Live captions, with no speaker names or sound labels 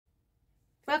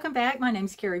Welcome back. My name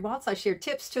is Carrie Waltz. I share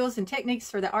tips, tools, and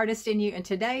techniques for the artist in you, and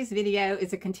today's video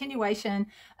is a continuation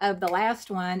of the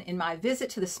last one in my visit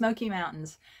to the Smoky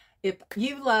Mountains. If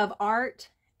you love art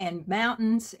and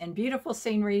mountains and beautiful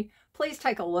scenery, please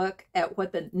take a look at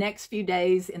what the next few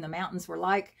days in the mountains were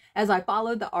like as I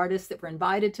followed the artists that were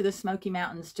invited to the Smoky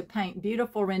Mountains to paint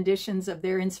beautiful renditions of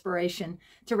their inspiration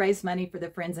to raise money for the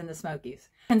Friends in the Smokies.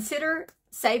 Consider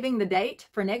saving the date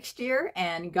for next year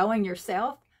and going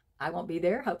yourself. I won't be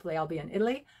there. Hopefully I'll be in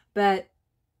Italy, but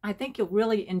I think you'll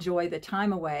really enjoy the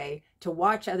time away to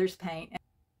watch others paint. And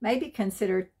maybe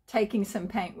consider taking some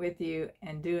paint with you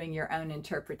and doing your own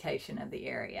interpretation of the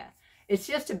area. It's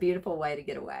just a beautiful way to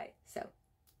get away. So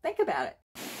think about it.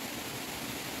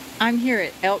 I'm here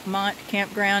at Elkmont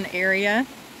campground area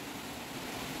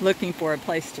looking for a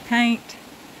place to paint.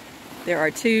 There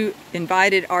are two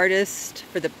invited artists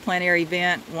for the plein air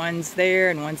event. One's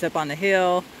there and one's up on the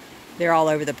hill. They're all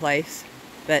over the place,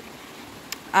 but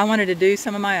I wanted to do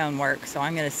some of my own work, so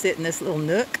I'm going to sit in this little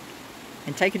nook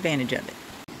and take advantage of it.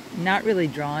 Not really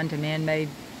drawn to man-made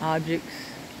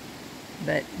objects,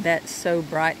 but that's so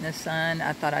bright in the sun,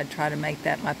 I thought I'd try to make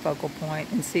that my focal point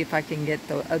and see if I can get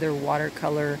the other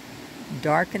watercolor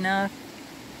dark enough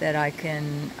that I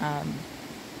can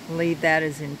leave that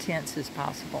as intense as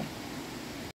possible.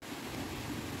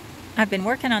 I've been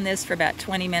working on this for about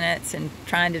 20 minutes and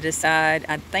trying to decide.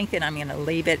 I'm thinking I'm going to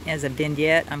leave it as a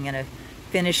vignette. I'm going to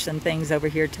finish some things over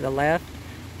here to the left,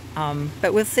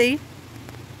 but we'll see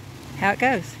how it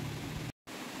goes.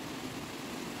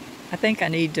 I think I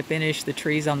need to finish the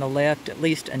trees on the left at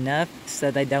least enough so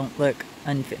they don't look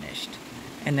unfinished,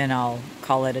 and then I'll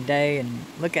call it a day and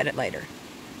look at it later.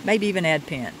 Maybe even add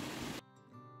pen.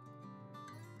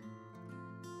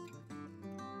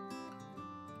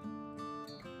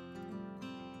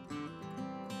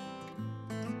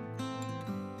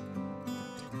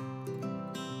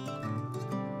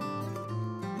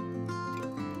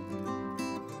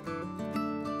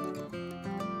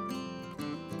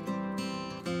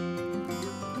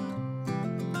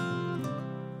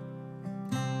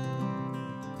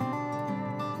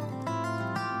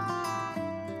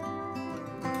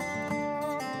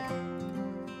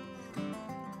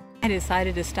 I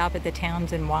decided to stop at the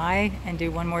Townsend Y and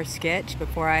do one more sketch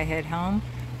before I head home.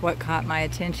 What caught my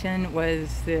attention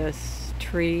was this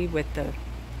tree with the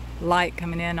light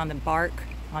coming in on the bark,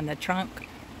 on the trunk,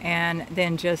 and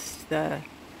then just the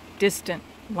distant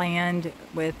land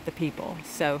with the people.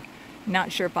 So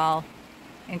not sure if I'll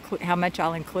include how much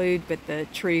I'll include, but the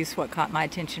tree's what caught my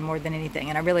attention more than anything.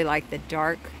 And I really like the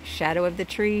dark shadow of the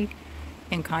tree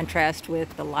in contrast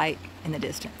with the light in the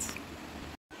distance.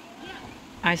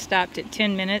 I stopped at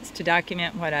 10 minutes to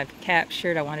document what I've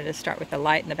captured. I wanted to start with the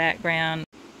light in the background.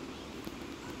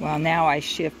 Well, now I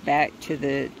shift back to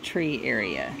the tree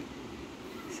area.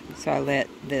 So I let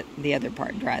the other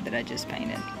part dry that I just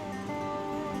painted.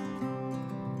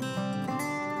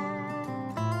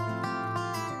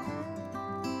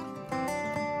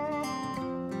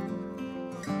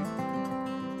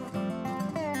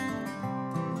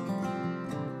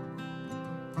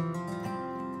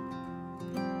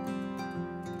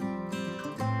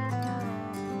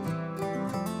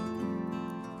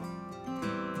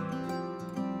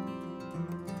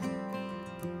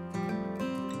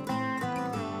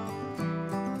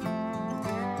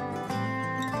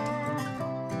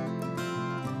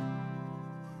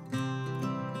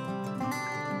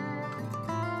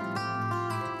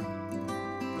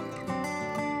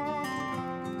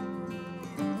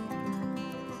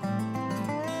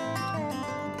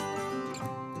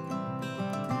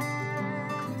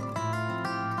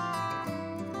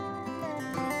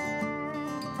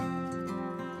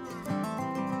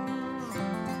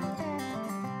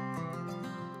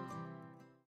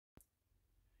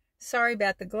 Sorry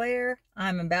about the glare.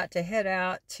 I'm about to head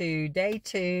out to day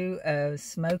 2 of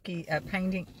Smoky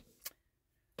painting.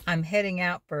 I'm heading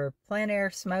out for plein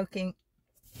air smoking.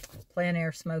 Plein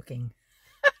air smoking.